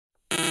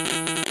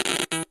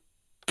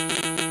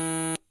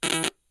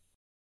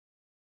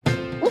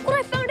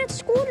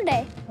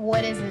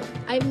What is it?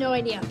 I have no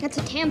idea. That's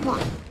a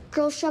tampon.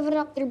 Girls shove it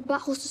up their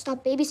buttholes to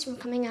stop babies from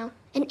coming out.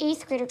 An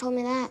 8th grader told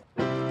me that.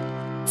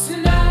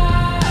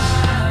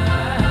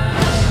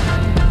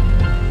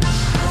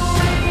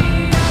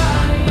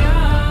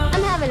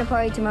 I'm having a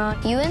party tomorrow.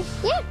 You in?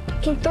 Yeah.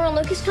 Can Thor and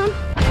Lucas come?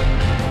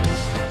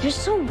 They're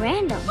so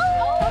random.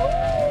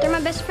 They're my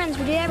best friends.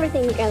 We do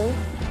everything together.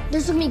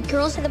 There's gonna be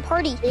girls at the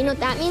party. You know what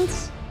that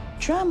means?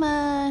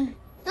 Drama.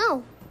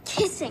 No,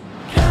 kissing.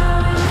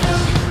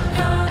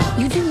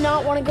 You do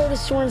not want to go to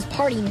Soren's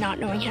party not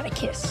knowing how to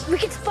kiss. We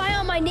could spy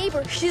on my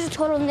neighbor. She's a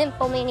total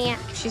nymphomaniac.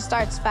 She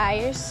starts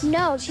fires.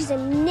 No, she's a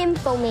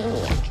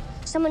nymphomaniac.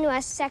 Someone who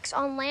has sex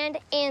on land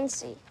and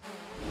sea.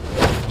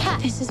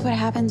 This is what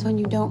happens when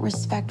you don't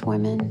respect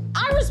women.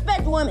 I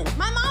respect women.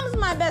 My mom's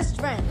my best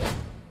friend.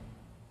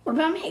 What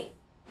about me?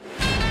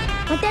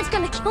 My dad's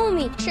gonna kill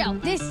me. Chill.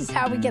 This is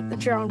how we get the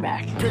drone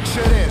back.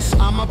 Picture this,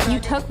 You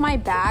took my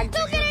bag.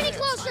 Don't get any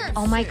closer.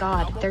 Oh my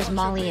God, there's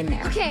Molly in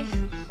there. Okay,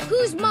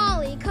 who's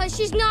Molly? Because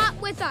she's not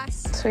with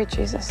us. Sweet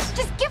Jesus.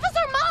 Just give us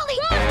our Molly.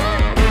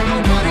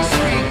 nobody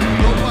speak,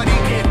 nobody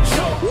get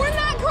choked. We're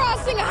not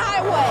crossing a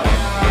highway.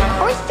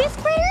 Are we 5th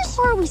graders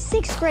or are we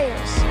 6th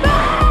graders?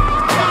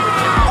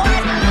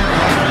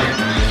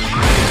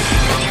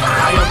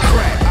 I am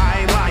crack, I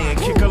ain't lying,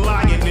 kick a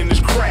lion in his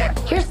crack.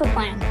 Here's the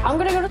plan. I'm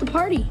gonna go to the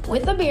party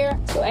with a beer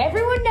so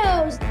everyone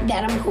knows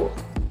that I'm cool.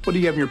 What do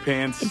you have in your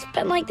pants? It's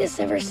been like this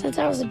ever since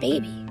I was a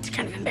baby. It's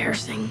kind of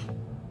embarrassing.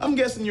 I'm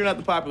guessing you're not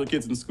the popular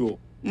kids in school.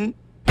 Nobody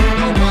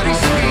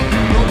speak,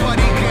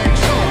 nobody get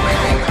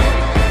choked.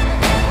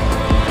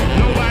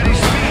 Nobody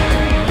speak.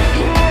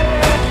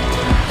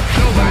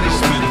 Nobody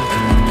speak.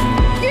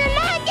 You're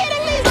not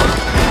getting me.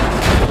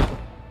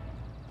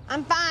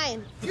 I'm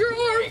fine.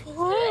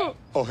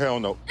 Oh, hell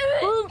no.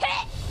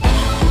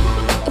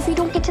 If we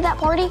don't get to that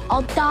party,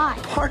 I'll die.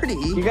 Party?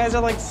 You guys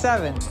are like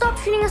 7. Stop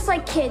treating us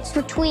like kids.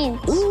 We're tweens.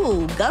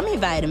 Ooh, gummy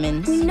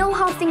vitamins. We know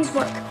how things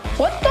work.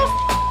 What the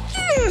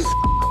is?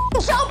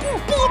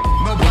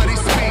 Nobody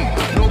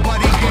speak,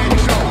 nobody get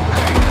choked.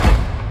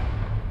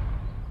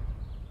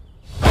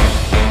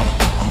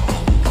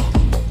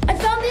 I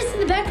found this in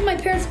the back of my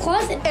parents'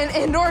 closet. An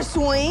indoor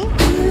swing.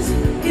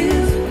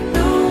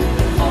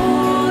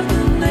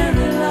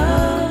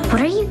 What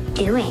are you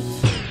doing?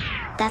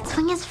 That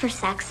swing is for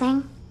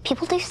sexing.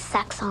 People do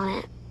sex on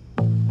it.